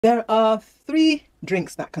There are 3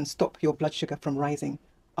 drinks that can stop your blood sugar from rising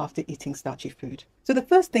after eating starchy food. So the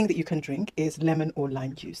first thing that you can drink is lemon or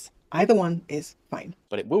lime juice. Either one is fine.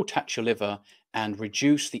 But it will tax your liver and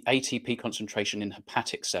reduce the ATP concentration in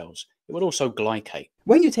hepatic cells. It will also glycate.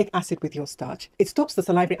 When you take acid with your starch, it stops the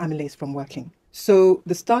salivary amylase from working. So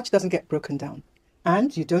the starch doesn't get broken down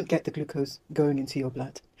and you don't get the glucose going into your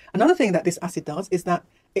blood. Another thing that this acid does is that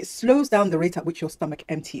it slows down the rate at which your stomach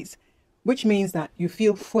empties, which means that you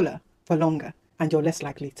feel fuller for longer and you're less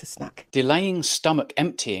likely to snack. Delaying stomach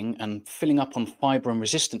emptying and filling up on fiber and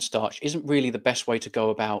resistant starch isn't really the best way to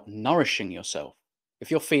go about nourishing yourself.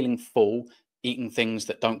 If you're feeling full, eating things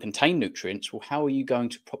that don't contain nutrients, well, how are you going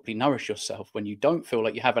to properly nourish yourself when you don't feel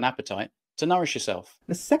like you have an appetite to nourish yourself?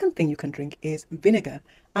 The second thing you can drink is vinegar.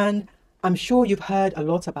 And I'm sure you've heard a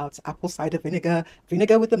lot about apple cider vinegar,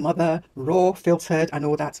 vinegar with the mother, raw, filtered, and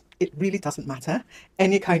all that. It really doesn't matter.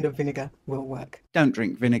 Any kind of vinegar will work. Don't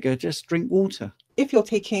drink vinegar, just drink water. If you're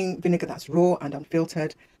taking vinegar that's raw and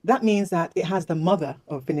unfiltered, that means that it has the mother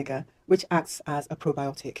of vinegar, which acts as a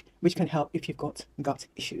probiotic, which can help if you've got gut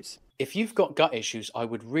issues. If you've got gut issues, I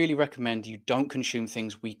would really recommend you don't consume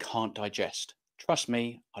things we can't digest. Trust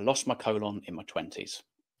me, I lost my colon in my 20s.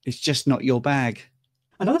 It's just not your bag.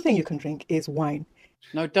 Another thing you can drink is wine.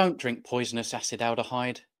 No, don't drink poisonous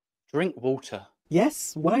acetaldehyde. Drink water.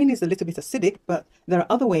 Yes, wine is a little bit acidic, but there are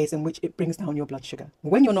other ways in which it brings down your blood sugar.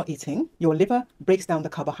 When you're not eating, your liver breaks down the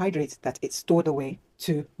carbohydrates that it's stored away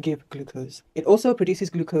to give glucose. It also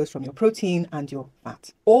produces glucose from your protein and your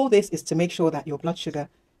fat. All this is to make sure that your blood sugar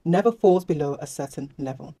never falls below a certain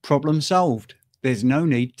level. Problem solved. There's no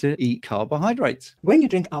need to eat carbohydrates. When you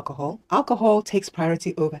drink alcohol, alcohol takes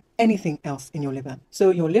priority over anything else in your liver. So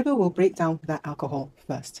your liver will break down that alcohol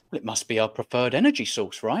first. Well, it must be our preferred energy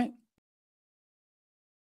source, right?